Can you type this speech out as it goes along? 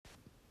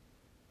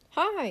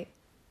Hi,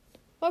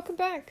 welcome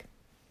back.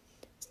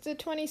 It's the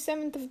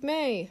 27th of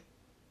May.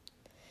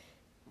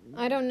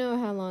 I don't know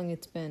how long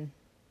it's been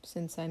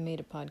since I made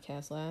a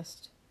podcast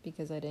last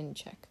because I didn't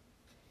check.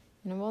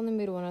 And I've only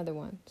made one other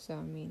one, so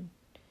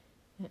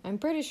I'm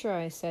pretty sure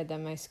I said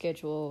that my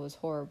schedule was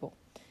horrible.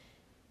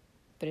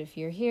 But if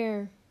you're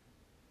here,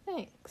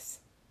 thanks.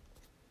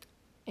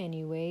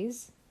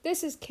 Anyways,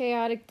 this is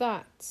Chaotic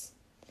Thoughts.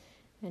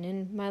 And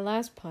in my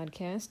last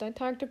podcast, I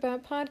talked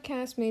about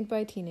podcasts made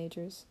by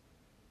teenagers.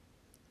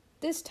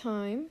 This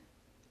time,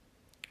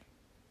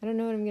 I don't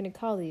know what I'm going to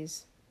call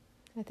these.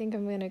 I think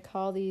I'm going to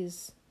call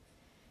these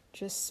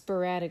just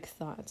sporadic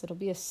thoughts. It'll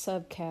be a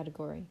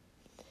subcategory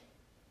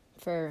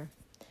for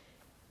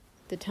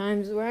the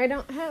times where I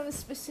don't have a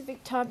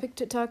specific topic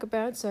to talk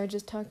about, so I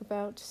just talk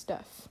about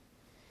stuff.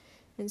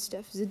 And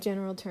stuff is a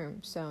general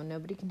term, so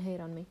nobody can hate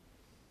on me.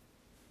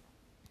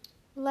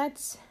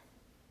 Let's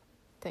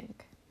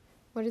think.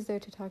 What is there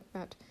to talk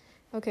about?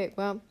 Okay,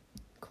 well,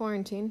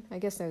 quarantine. I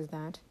guess there's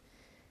that.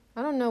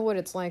 I don't know what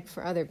it's like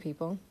for other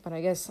people, but I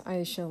guess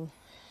I shall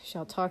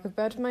talk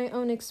about my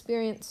own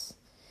experience.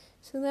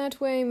 So that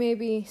way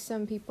maybe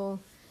some people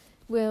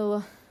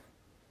will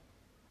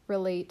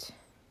relate,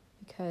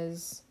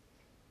 because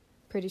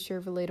pretty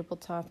sure relatable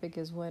topic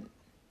is what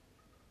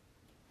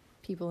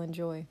people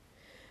enjoy.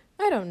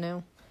 I don't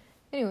know.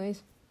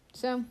 Anyways,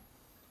 so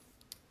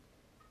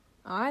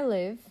I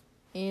live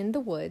in the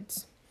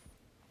woods,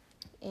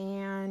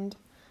 and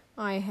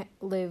I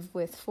live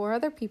with 4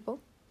 other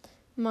people.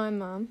 My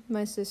mom,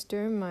 my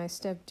sister, my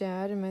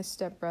stepdad, and my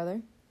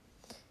stepbrother.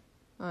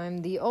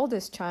 I'm the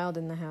oldest child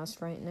in the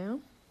house right now,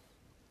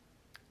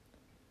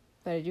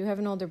 but I do have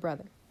an older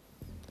brother.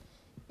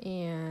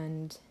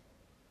 And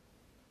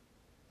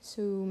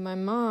so my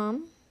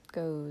mom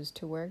goes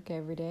to work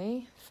every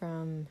day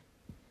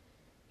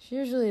she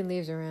usually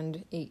leaves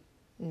around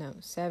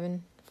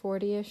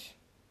 7:40-ish.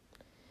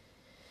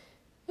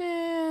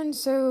 And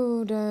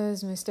so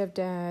does my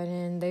stepdad,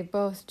 and they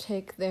both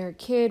take their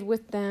kid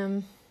with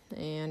them,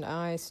 and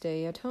I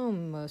stay at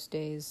home most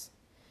days.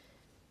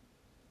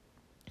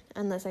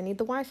 Unless I need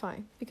the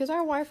Wi-Fi, because our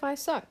Wi-Fi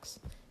sucks.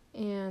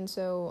 And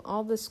so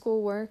all the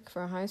schoolwork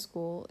for high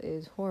school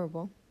is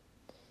horrible.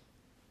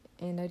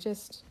 And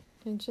it's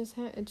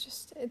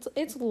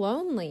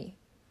lonely.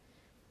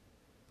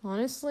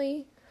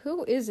 Honestly,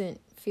 who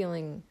isn't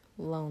feeling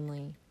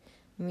lonely?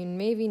 I mean,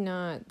 maybe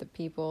not the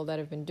people that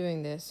have been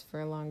doing this for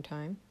a long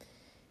time.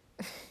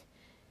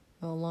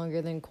 Well,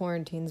 longer than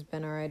quarantine's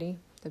been already,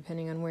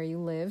 depending on where you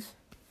live.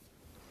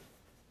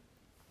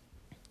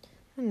 I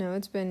don't know,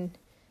 it's been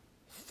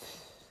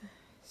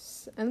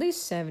at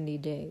least 70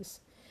 days.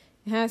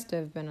 It has to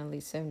have been at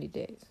least 70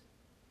 days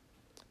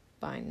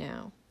by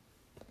now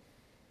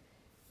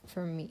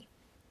for me.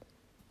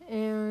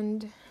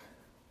 And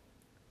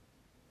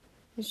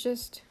it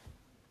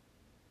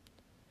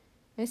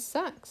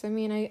sucks. I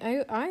mean,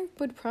 I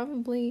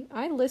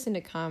listen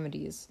to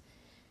comedies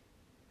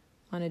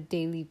on a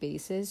daily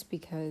basis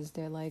because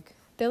they're like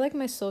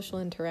my social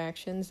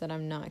interactions that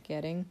I'm not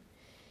getting.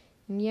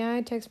 And yeah,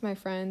 I text my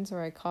friends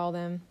or I call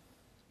them.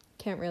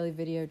 Can't really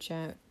video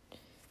chat,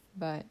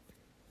 but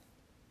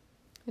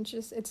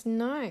it's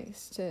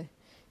nice to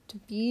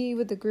be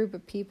with a group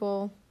of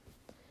people,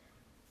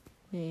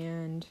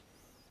 and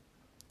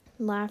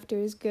laughter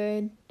is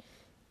good.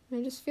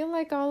 I just feel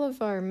like all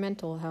of our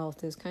mental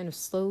health is kind of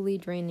slowly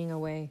draining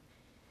away.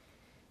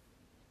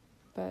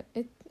 But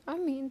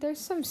there's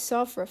some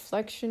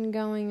self-reflection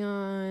going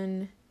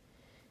on.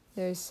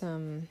 There's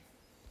some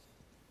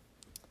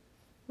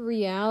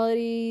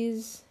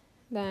realities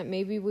that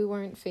maybe we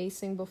weren't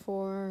facing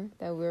before,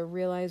 that we're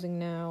realizing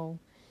now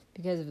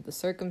because of the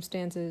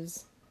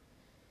circumstances.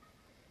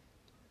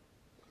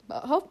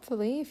 But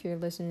hopefully, if you're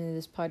listening to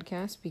this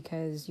podcast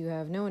because you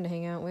have no one to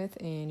hang out with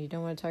and you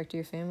don't want to talk to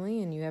your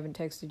family and you haven't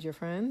texted your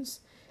friends,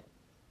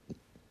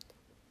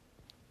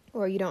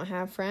 or you don't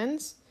have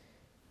friends,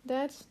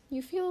 that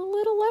you feel a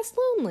little less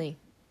lonely.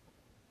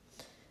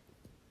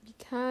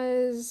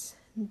 Because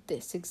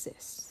this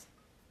exists.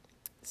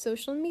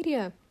 Social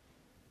media.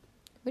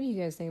 What do you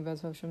guys think about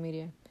social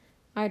media?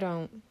 I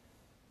don't.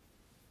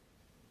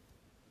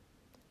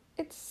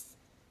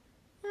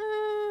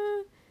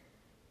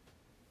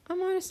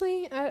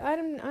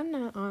 I'm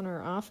not on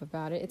or off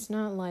about it. It's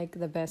not like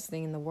the best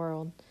thing in the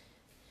world.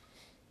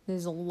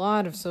 There's a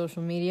lot of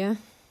social media,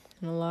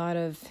 and a lot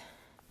of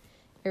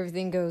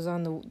everything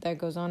that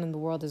goes on in the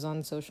world is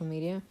on social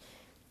media,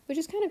 which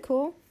is kind of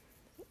cool.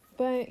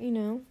 But,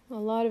 a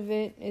lot of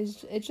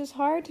it's just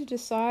hard to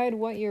decide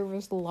what your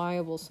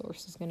reliable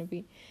source is going to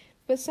be.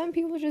 But some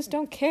people just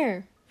don't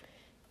care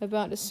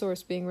about a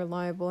source being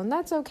reliable, and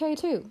that's okay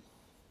too.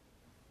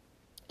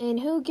 And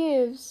who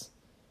gives,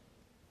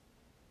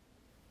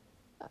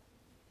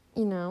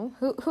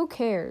 who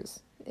cares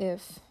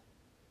if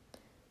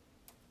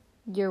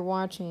you're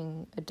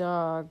watching a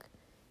dog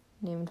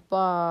named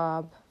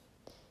Bob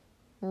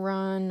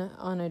run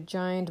on a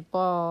giant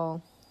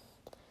ball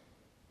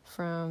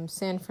from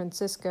San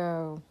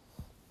Francisco,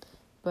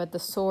 but the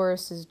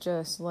source is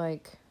just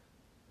like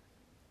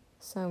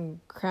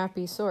some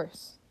crappy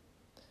source.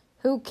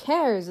 Who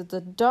cares? It's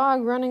a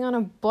dog running on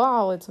a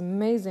ball. It's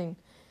amazing.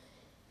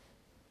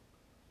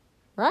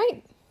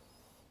 Right?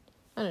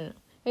 I don't know.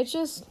 It's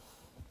just,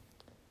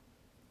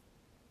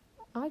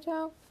 I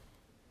don't.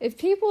 If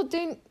people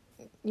didn't,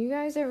 you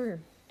guys ever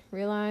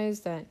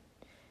realize that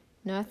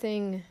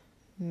nothing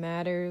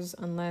matters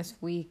unless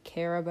we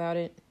care about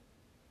it?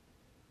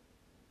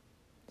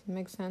 Does it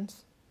make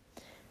sense?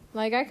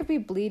 Like, I could be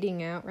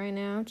bleeding out right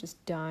now,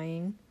 just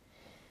dying.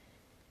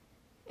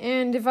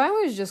 And if I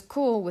was just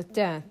cool with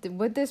death,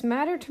 would this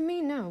matter to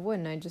me? No, it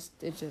wouldn't.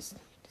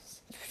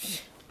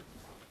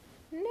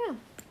 No.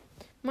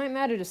 Might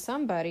matter to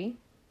somebody.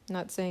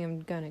 Not saying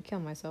I'm gonna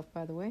kill myself,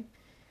 by the way.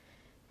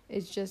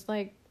 It's just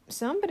like,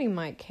 somebody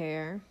might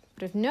care.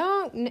 But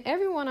if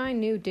everyone I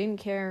knew didn't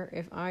care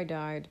if I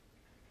died,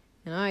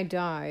 and I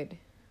died,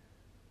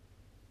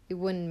 it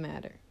wouldn't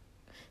matter.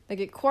 Like,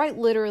 it quite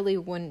literally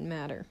wouldn't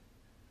matter.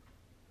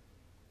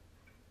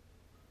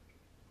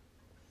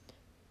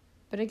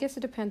 But I guess it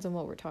depends on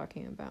what we're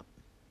talking about.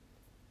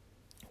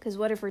 Because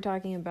what if we're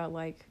talking about,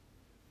 like,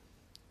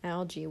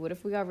 algae? What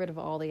if we got rid of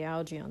all the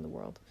algae on the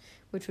world?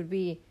 Which would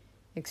be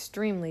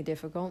extremely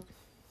difficult.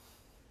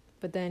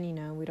 But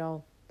then, we'd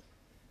all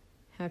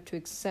have to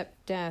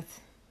accept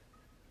death.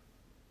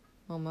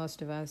 Well,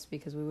 most of us,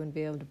 because we wouldn't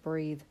be able to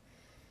breathe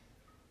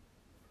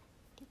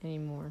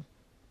anymore.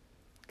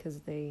 Because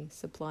they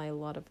supply a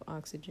lot of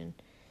oxygen.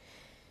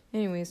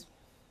 Anyways.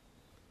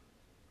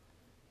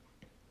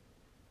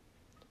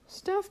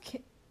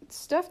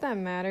 Stuff that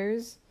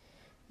matters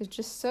is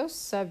just so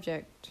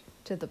subject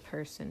to the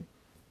person.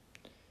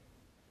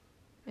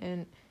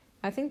 And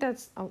I think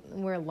that's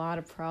where a lot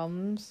of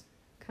problems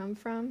come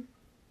from,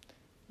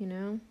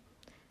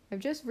 I've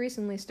just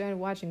recently started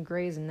watching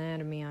Grey's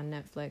Anatomy on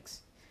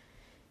Netflix.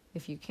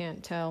 If you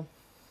can't tell,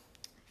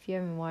 if you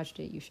haven't watched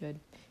it, you should.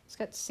 It's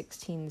got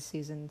 16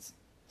 seasons.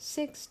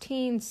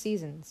 16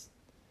 seasons.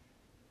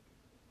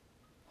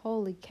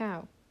 Holy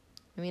cow.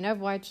 I mean,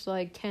 I've watched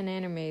like 10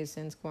 animes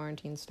since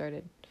quarantine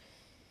started,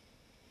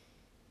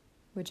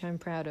 which I'm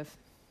proud of.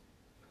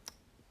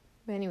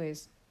 But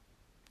anyways,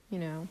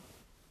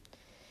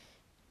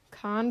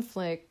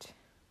 conflict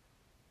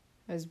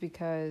is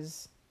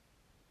because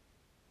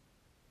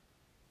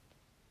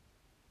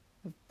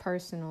of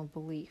personal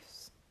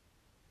beliefs,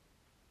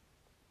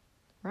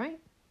 right?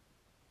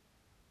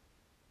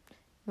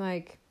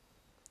 Like,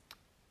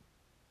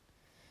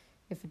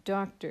 if a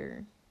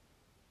doctor...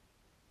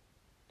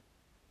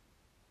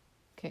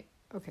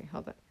 Okay,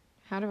 hold on.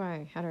 How do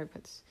I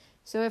put this?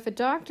 So if a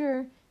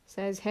doctor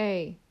says,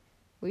 hey,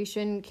 we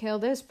shouldn't kill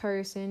this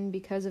person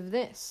because of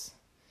this,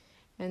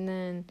 and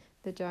then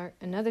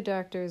another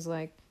doctor is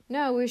like,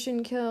 no, we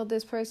shouldn't kill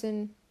this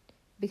person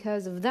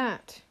because of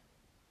that.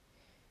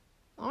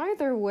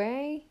 Either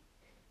way,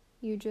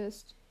 you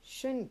just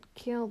shouldn't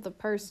kill the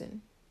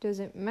person. Does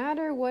it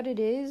matter what it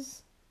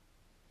is?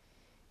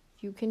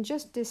 You can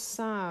just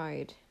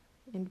decide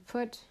and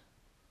put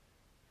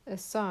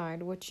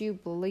aside what you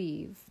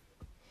believe.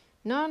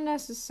 Not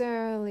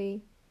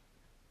necessarily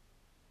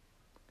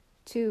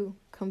to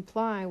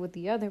comply with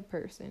the other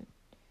person,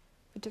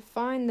 but to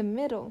find the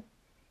middle.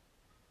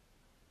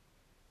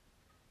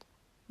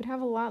 We'd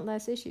have a lot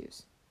less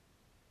issues.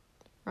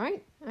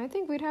 Right? I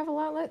think we'd have a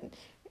lot less...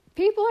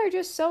 People are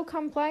just so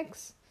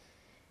complex.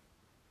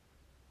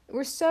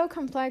 We're so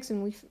complex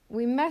and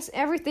we mess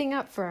everything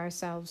up for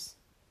ourselves.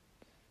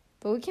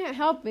 But we can't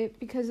help it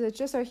because it's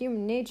just our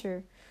human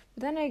nature.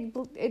 But then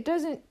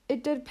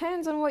it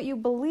depends on what you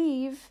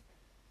believe.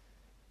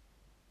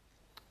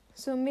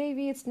 So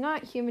maybe it's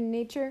not human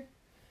nature.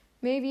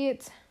 Maybe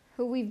it's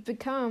who we've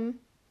become.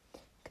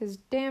 Because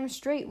damn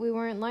straight we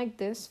weren't like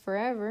this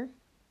forever.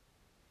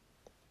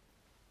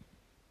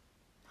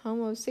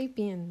 Homo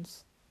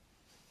sapiens.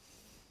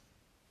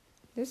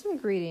 There's some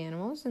greedy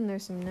animals and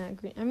there's some not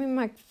greedy. I mean,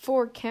 my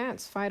 4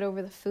 cats fight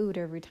over the food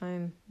every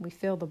time we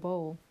fill the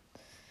bowl.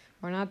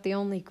 We're not the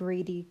only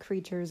greedy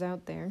creatures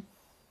out there.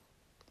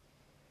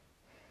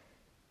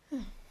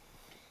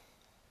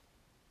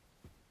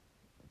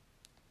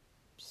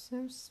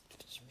 So,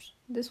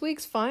 this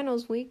week's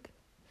finals week.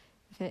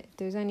 If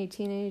there's any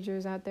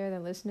teenagers out there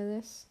that listen to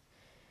this.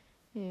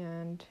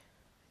 And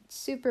it's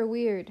super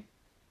weird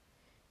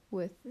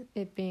with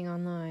it being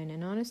online.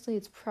 And honestly,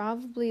 it's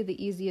probably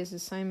the easiest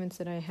assignments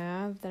that I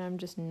have that I'm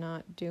just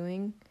not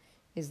doing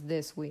is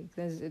this week.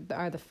 These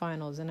are the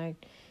finals. And I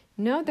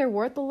know they're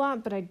worth a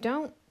lot, but I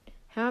don't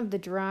have the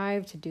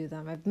drive to do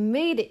them. I've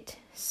made it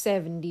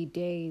 70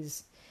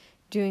 days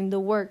doing the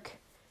work,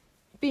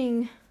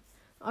 being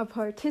a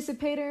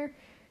participator,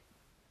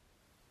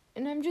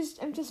 and I'm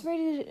just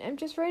ready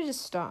to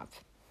stop.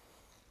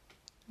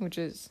 Which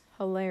is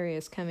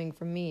hilarious coming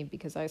from me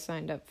because I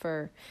signed up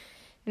for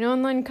an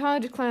online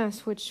college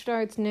class which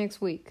starts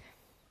next week.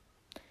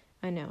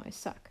 I know, I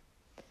suck.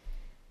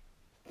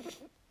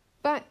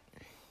 But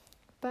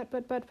I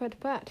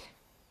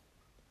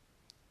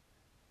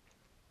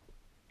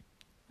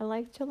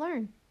like to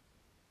learn.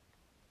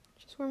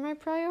 Just where my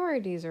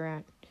priorities are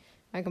at.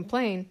 I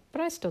complain,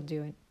 but I still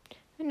do it.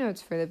 I know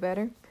it's for the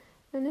better.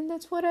 And then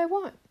that's what I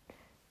want.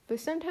 But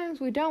sometimes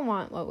we don't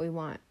want what we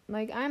want.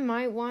 Like, I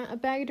might want a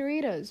bag of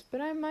Doritos, but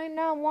I might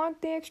not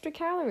want the extra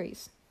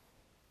calories.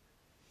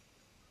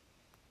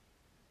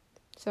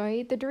 So I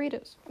eat the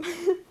Doritos.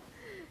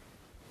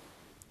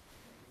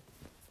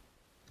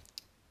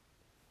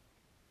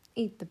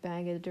 Eat the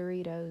bag of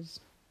Doritos.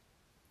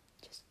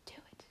 Just do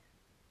it.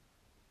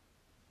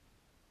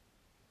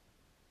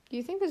 Do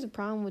you think there's a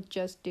problem with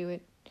just do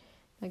it?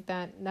 Like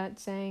that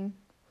saying?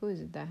 Who is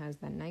it that has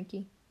that?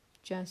 Nike?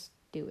 Just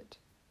do it.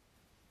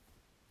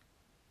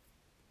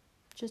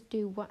 Just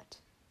do what?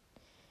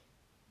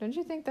 Don't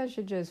you think that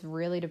should just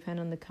really depend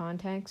on the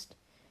context?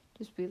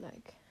 Just be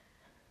like,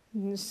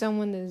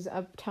 someone is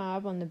up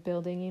top on the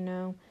building, you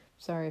know?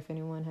 Sorry if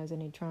anyone has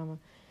any trauma.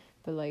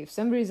 But like, if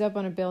somebody's up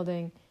on a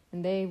building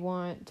and they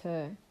want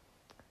to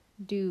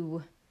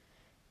do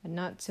a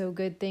not so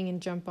good thing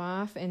and jump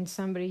off, and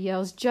somebody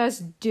yells,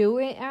 just do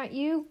it at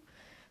you?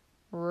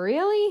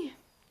 Really?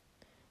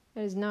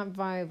 That is not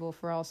viable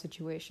for all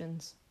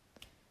situations.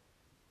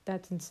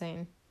 That's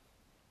insane.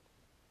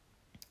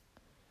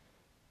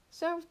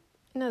 So,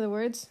 in other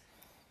words,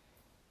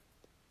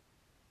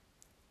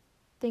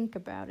 think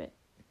about it.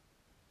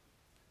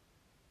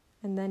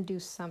 And then do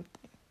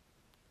something.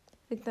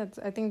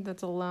 I think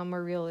that's a lot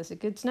more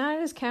realistic. It's not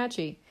as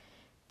catchy,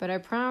 but I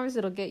promise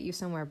it'll get you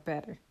somewhere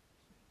better.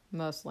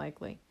 Most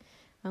likely.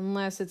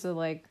 Unless it's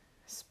a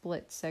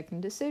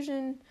split-second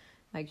decision,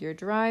 like you're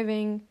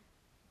driving,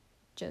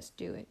 just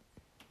do it.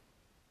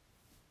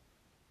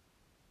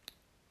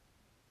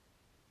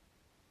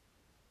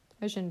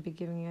 I shouldn't be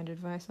giving you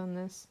advice on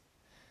this.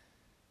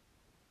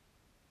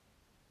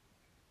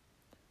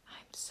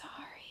 I'm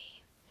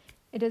sorry.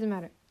 It doesn't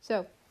matter.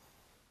 So,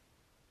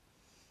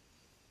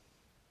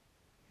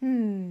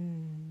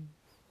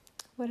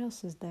 what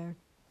else is there?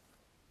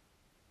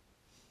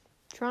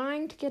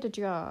 Trying to get a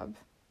job,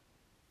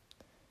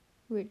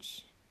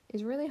 which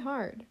is really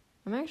hard.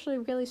 I'm actually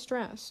really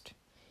stressed,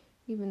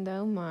 even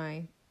though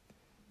my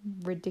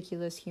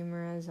ridiculous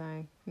humor as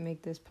I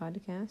make this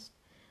podcast.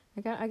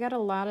 I got a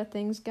lot of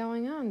things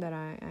going on that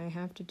I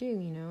have to do,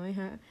 you know.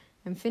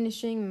 I'm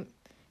finishing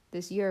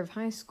this year of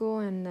high school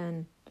and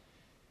then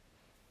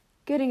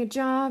getting a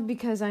job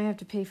because I have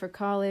to pay for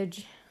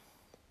college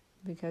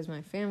because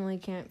my family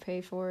can't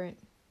pay for it.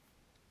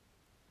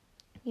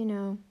 You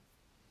know,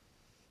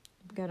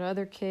 I've got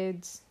other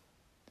kids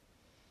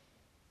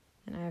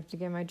and I have to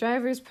get my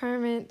driver's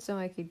permit so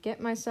I could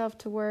get myself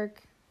to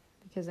work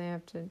because I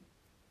have to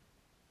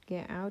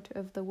get out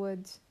of the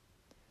woods.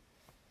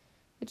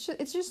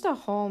 It's just a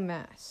whole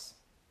mess.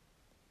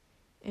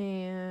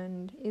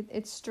 And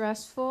it's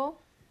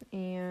stressful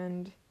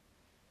and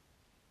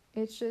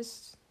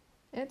it's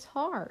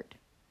hard.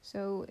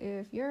 So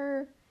if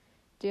you're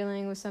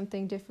dealing with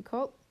something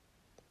difficult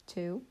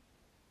too,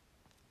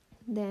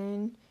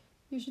 then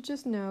you should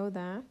just know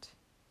that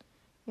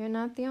you're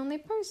not the only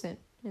person.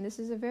 And this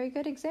is a very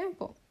good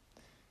example.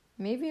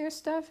 Maybe your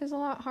stuff is a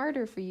lot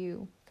harder for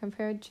you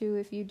compared to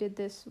if you did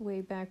this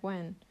way back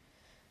when.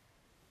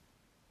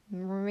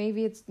 Or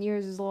maybe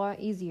yours is a lot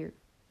easier.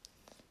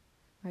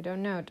 I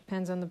don't know. It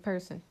depends on the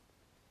person.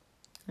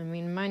 I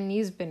mean, my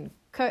knee's been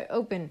cut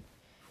open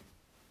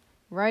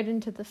right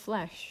into the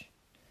flesh.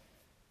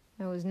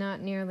 That was not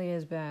nearly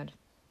as bad.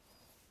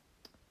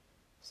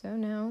 So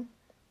now,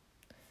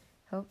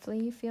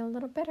 hopefully you feel a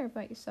little better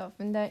about yourself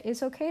and that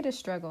it's okay to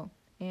struggle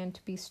and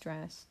to be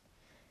stressed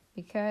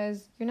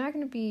because you're not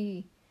going to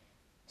be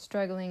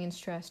struggling and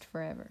stressed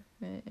forever.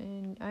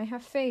 And I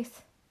have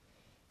faith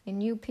in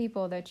you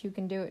people that you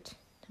can do it.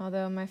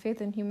 Although my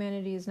faith in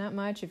humanity is not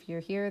much, if you're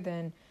here,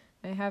 then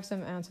I have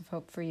some ounce of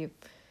hope for you.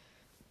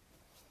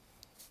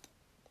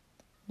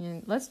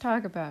 And let's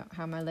talk about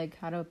how my leg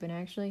cut open,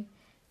 actually.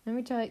 Let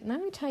me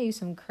tell you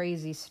some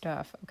crazy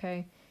stuff,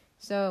 okay?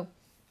 So,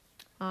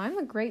 I'm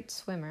a great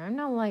swimmer. I'm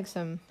not like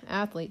some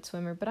athlete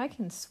swimmer, but I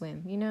can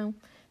swim, you know?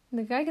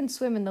 Like, I can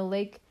swim in the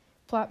lake,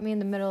 plop me in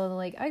the middle of the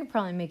lake. I could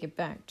probably make it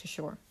back to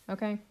shore,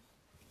 okay?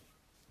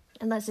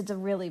 Unless it's a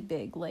really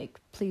big lake.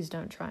 Please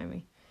don't try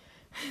me.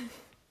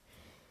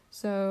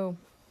 So,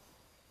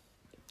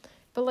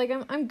 but like,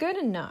 I'm good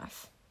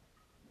enough.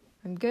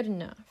 I'm good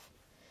enough.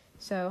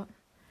 So,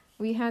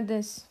 we had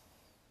this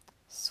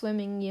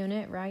swimming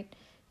unit, right?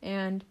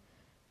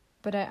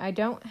 But I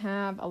don't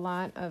have a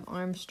lot of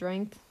arm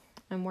strength.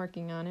 I'm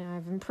working on it.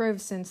 I've improved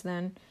since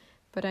then.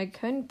 But I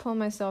couldn't pull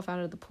myself out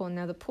of the pool.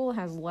 Now, the pool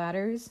has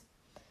ladders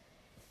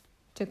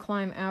to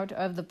climb out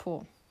of the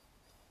pool.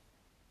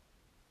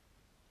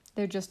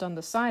 They're just on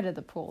the side of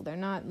the pool. They're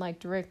not, like,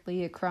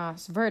 directly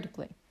across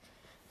vertically.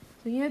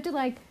 So you have to,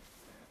 like,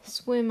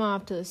 swim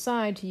off to the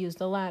side to use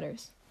the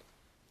ladders.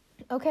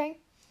 Okay?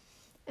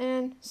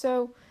 And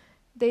so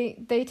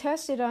they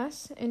tested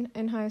us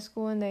in high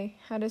school, and they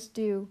had us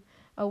do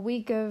a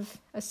week of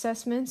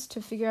assessments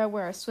to figure out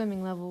where our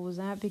swimming level was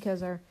at,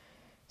 because our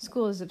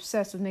school is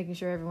obsessed with making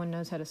sure everyone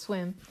knows how to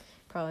swim.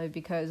 Probably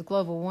because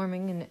global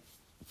warming and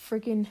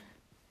freaking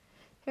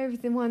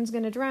everyone's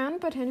going to drown.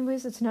 But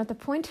anyways, that's not the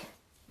point.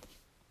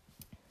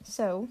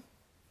 So,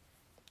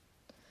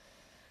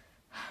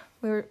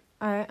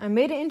 I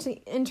made it into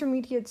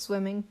intermediate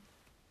swimming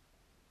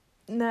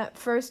that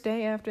first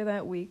day after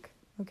that week,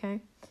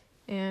 okay?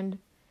 And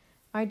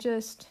I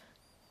just,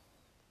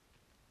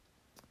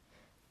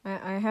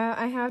 I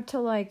have to,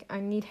 like, I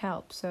need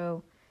help.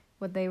 So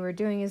what they were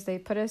doing is they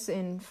put us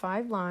in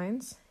 5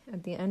 lines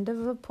at the end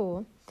of a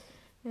pool,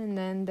 and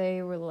then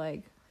they were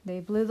like, they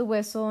blew the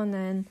whistle, and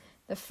then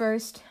the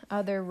first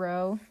other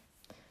row,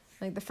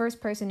 like the first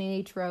person in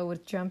each row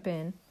would jump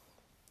in,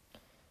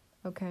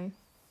 okay?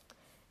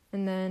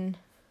 And then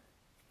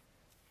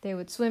they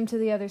would swim to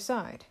the other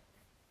side.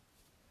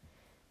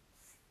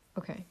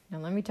 Okay, now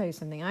let me tell you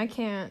something. I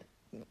can't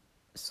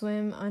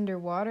swim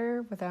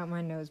underwater without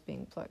my nose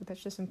being plugged.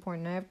 That's just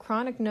important. I have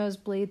chronic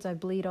nosebleeds. I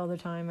bleed all the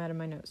time out of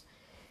my nose.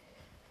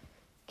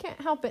 Can't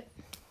help it.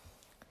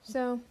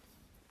 So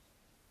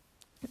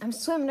I'm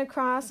swimming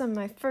across on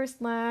my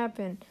first lap,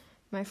 and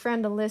my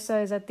friend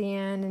Alyssa is at the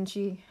end, and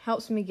she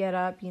helps me get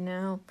up, and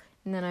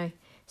then I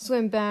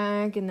swim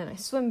back, and then I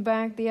swim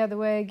back the other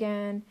way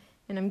again,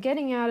 and I'm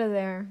getting out of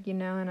there,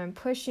 and I'm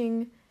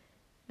pushing,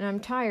 and I'm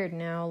tired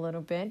now a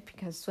little bit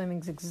because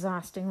swimming's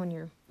exhausting when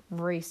you're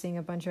racing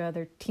a bunch of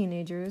other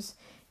teenagers,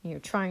 and you're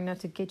trying not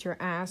to get your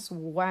ass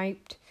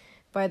wiped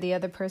by the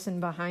other person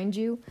behind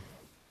you.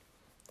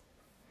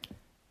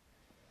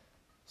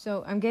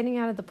 So I'm getting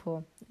out of the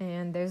pool,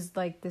 and there's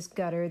like this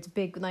gutter. It's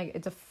big, like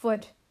it's a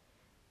foot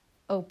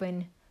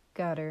open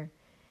gutter,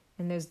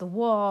 and there's the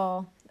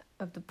wall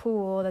of the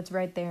pool that's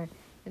right there.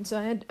 And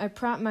so I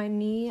propped my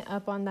knee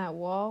up on that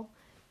wall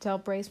to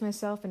help brace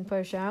myself and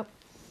push out,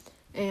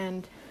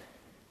 and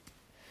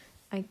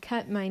I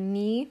cut my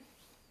knee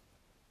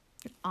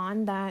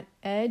on that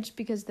edge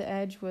because the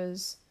edge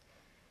was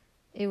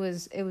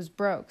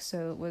broke,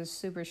 so it was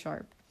super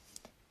sharp.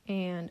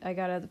 And I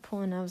got out of the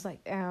pool, and I was like,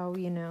 ow,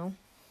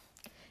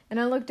 And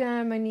I looked down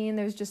at my knee, and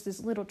there's just this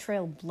little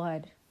trail of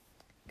blood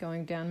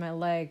going down my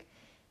leg.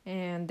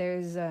 And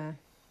there's a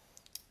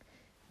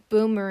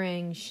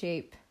boomerang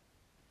shape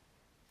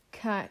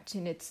cut,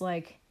 and it's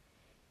like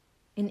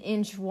 1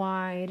 inch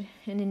wide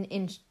and 1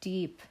 inch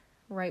deep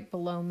right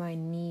below my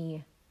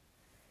knee.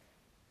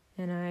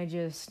 And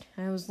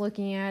I was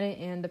looking at it,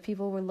 and the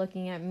people were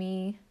looking at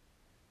me,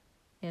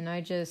 and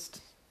I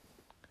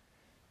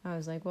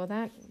was like, well,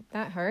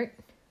 that hurt.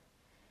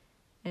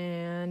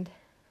 And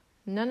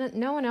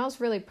no one else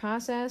really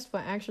processed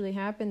what actually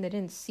happened. They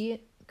didn't see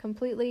it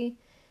completely.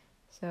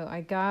 So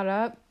I got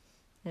up,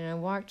 and I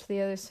walked to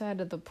the other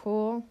side of the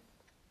pool,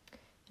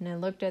 and I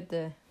looked at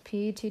the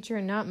PE teacher,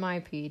 not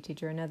my PE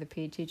teacher, another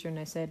PE teacher, and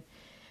I said,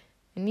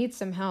 I need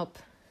some help.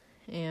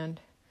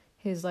 And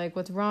he's like,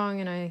 what's wrong?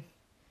 And I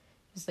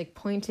just like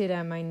pointed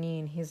at my knee,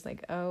 and he's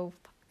like, oh,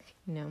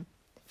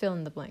 fill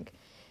in the blank.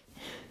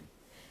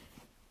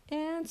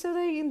 And so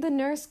the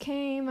nurse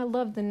came. I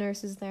love the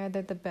nurses there.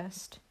 They're the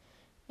best.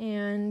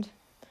 And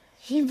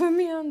she put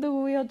me on the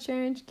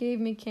wheelchair, and she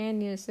gave me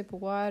candy and a sip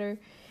of water.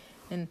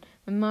 And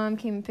my mom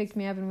came and picked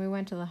me up, and we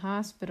went to the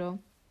hospital.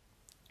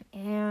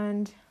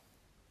 And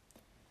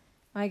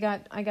I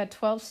got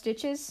 12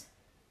 stitches,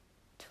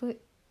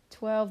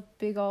 12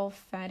 big old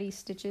fatty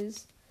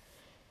stitches,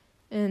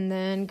 and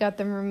then got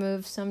them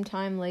removed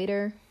sometime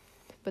later,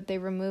 but they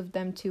removed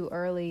them too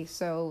early,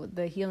 so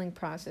the healing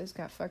process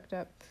got fucked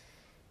up.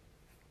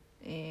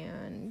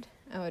 And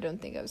I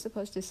don't think I was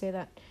supposed to say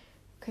that.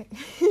 Okay.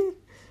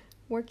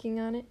 Working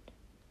on it.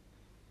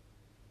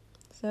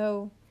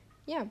 So,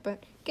 yeah,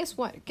 but guess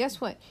what?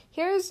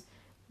 Here's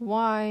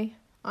why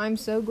I'm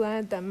so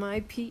glad that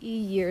my PE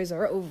years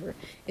are over,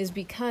 is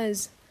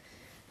because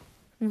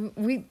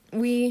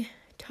we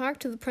talked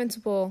to the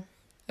principal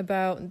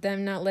about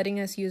them not letting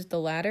us use the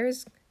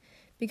ladders,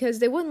 because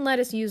they wouldn't let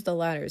us use the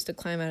ladders to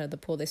climb out of the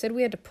pool. They said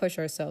we had to push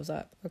ourselves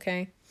up,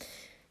 okay?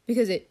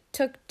 Because it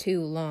took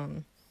too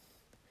long.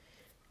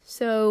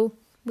 So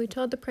we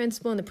told the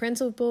principal, and the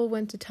principal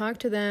went to talk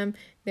to them.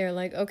 They're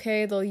like,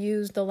 okay, they'll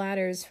use the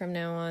ladders from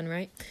now on,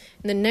 right?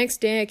 And the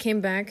next day I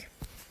came back.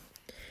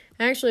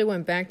 I actually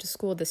went back to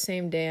school the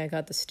same day I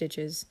got the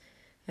stitches.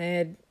 I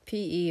had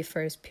PE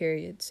first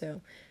period,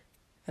 so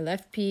I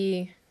left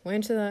PE,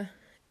 went to the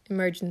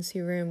emergency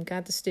room,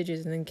 got the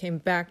stitches, and then came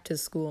back to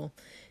school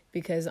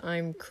because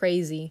I'm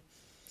crazy.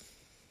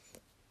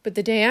 But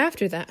the day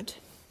after that,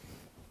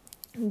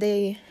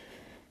 they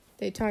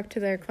talked to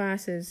their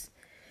classes,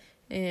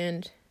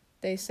 and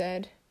they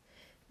said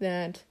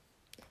that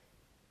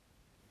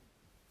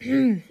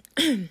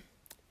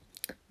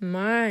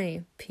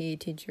my PE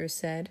teacher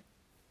said,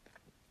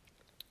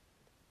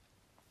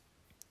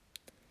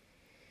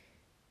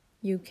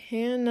 you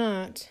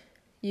cannot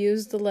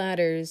use the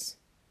ladders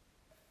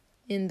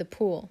in the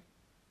pool.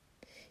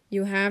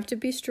 You have to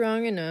be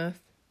strong enough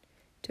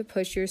to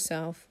push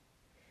yourself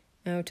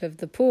out of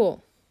the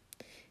pool.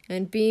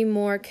 And be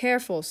more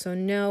careful so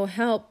no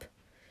help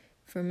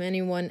from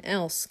anyone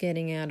else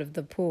getting out of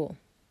the pool.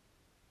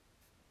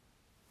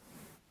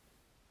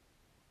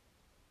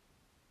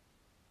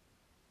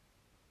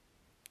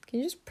 Can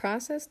you just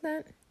process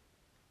that?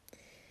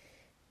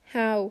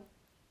 How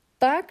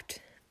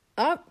fucked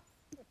up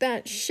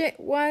that shit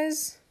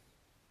was?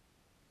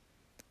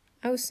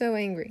 I was so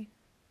angry.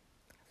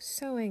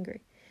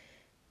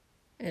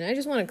 And I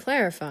just want to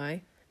clarify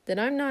that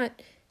I'm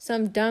not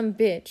some dumb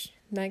bitch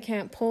that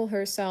can't pull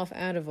herself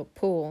out of a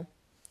pool.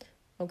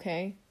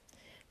 Okay?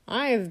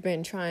 I have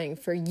been trying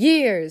for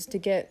years to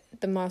get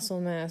the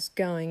muscle mass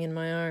going in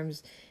my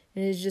arms,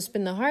 and it's just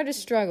been the hardest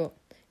struggle.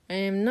 I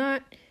am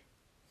not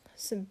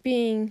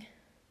being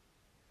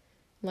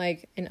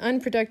like an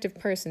unproductive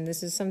person.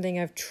 This is something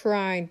I've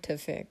tried to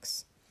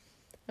fix.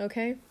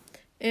 Okay?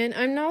 And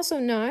I'm also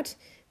not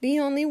the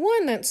only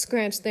one that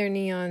scratched their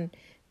knee on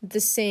the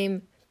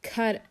same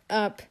cut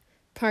up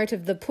part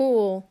of the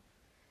pool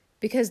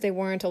because they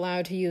weren't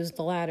allowed to use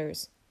the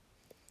ladders.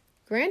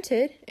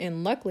 Granted,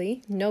 and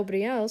luckily,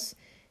 nobody else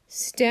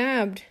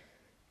stabbed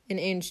an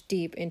inch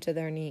deep into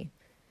their knee.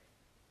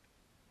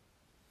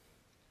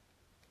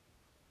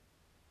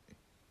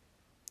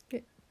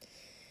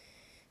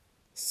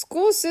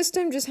 School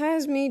system just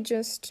has me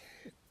just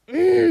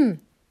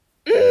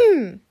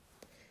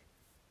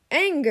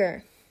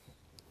anger.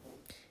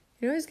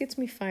 It always gets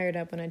me fired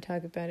up when I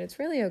talk about it. It's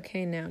really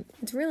okay now.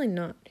 It's really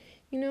not.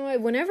 You know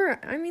what?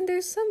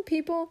 There's some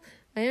people,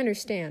 I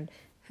understand,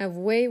 have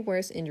way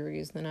worse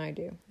injuries than I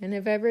do. And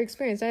have ever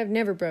experienced. I have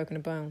never broken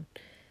a bone,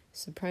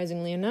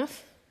 surprisingly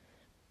enough.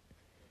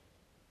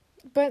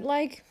 But,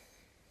 that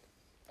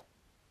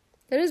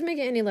doesn't make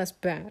it any less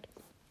bad.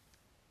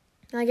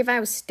 If I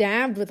was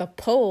stabbed with a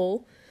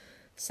pole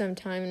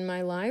sometime in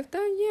my life,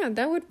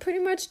 that would pretty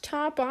much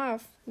top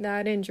off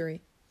that injury.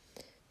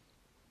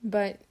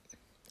 But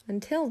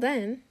until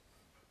then,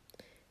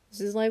 this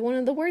is one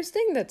of the worst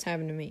things that's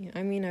happened to me.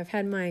 I've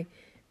had my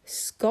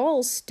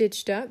skull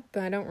stitched up,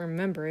 but I don't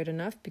remember it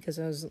enough because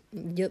I was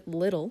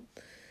little.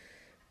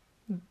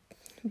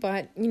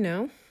 But,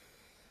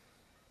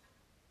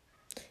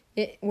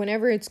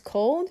 whenever it's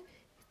cold, it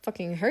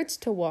fucking hurts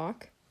to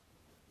walk.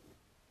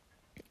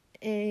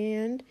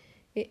 And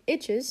it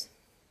itches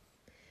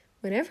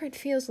whenever it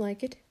feels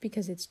like it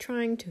because it's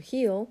trying to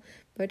heal.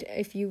 But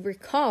if you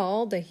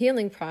recall, the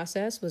healing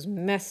process was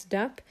messed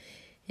up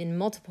in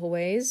multiple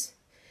ways.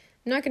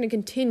 I'm not going to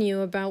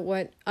continue about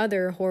what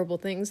other horrible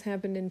things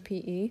happened in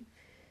PE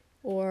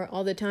or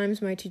all the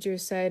times my teacher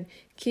said,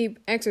 keep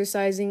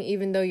exercising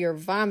even though you're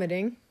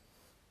vomiting.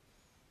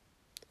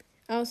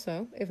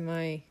 Also, if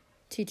my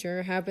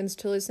teacher happens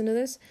to listen to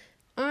this,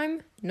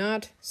 I'm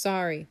not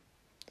sorry.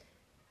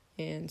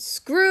 And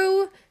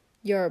screw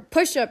your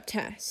push-up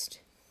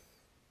test.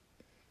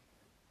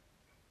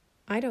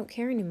 I don't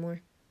care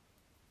anymore.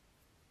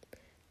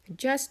 I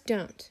just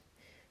don't.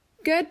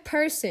 Good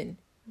person,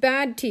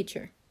 bad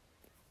teacher.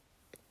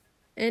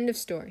 End of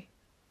story.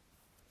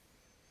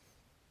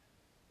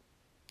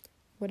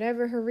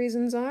 Whatever her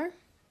reasons are,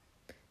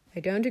 I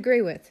don't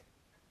agree with.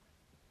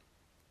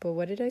 But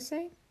what did I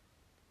say?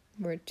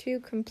 We're too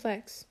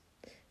complex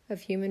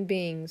of human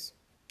beings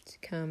to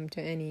come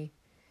to any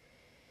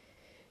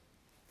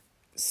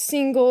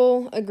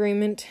single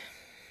agreement,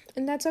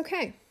 and that's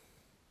okay.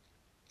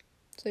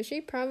 So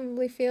she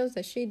probably feels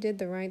that she did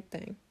the right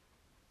thing.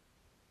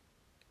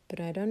 But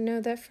I don't know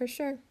that for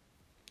sure.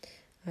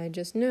 I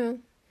just know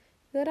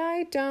that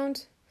I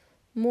don't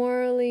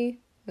morally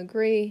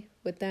agree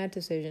with that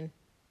decision.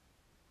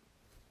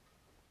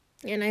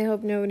 And I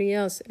hope nobody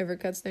else ever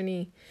cuts their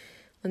knee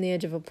on the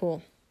edge of a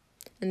pool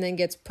and then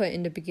gets put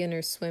into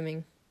beginner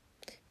swimming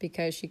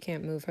because she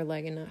can't move her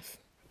leg enough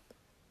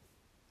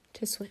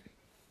to swim.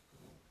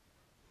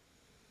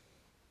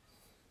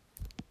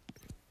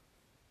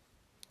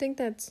 I think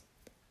that's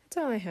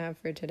all I have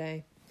for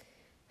today.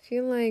 I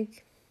feel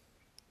like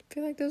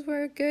those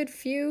were a good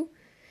few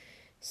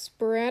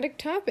sporadic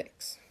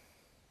topics.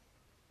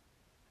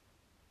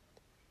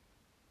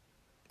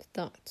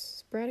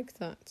 Sporadic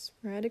topics.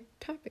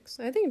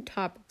 I think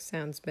topics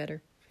sounds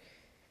better.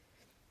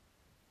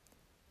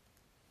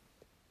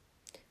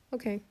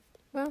 Okay,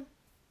 well,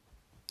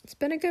 it's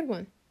been a good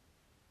one.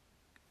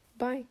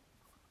 Bye.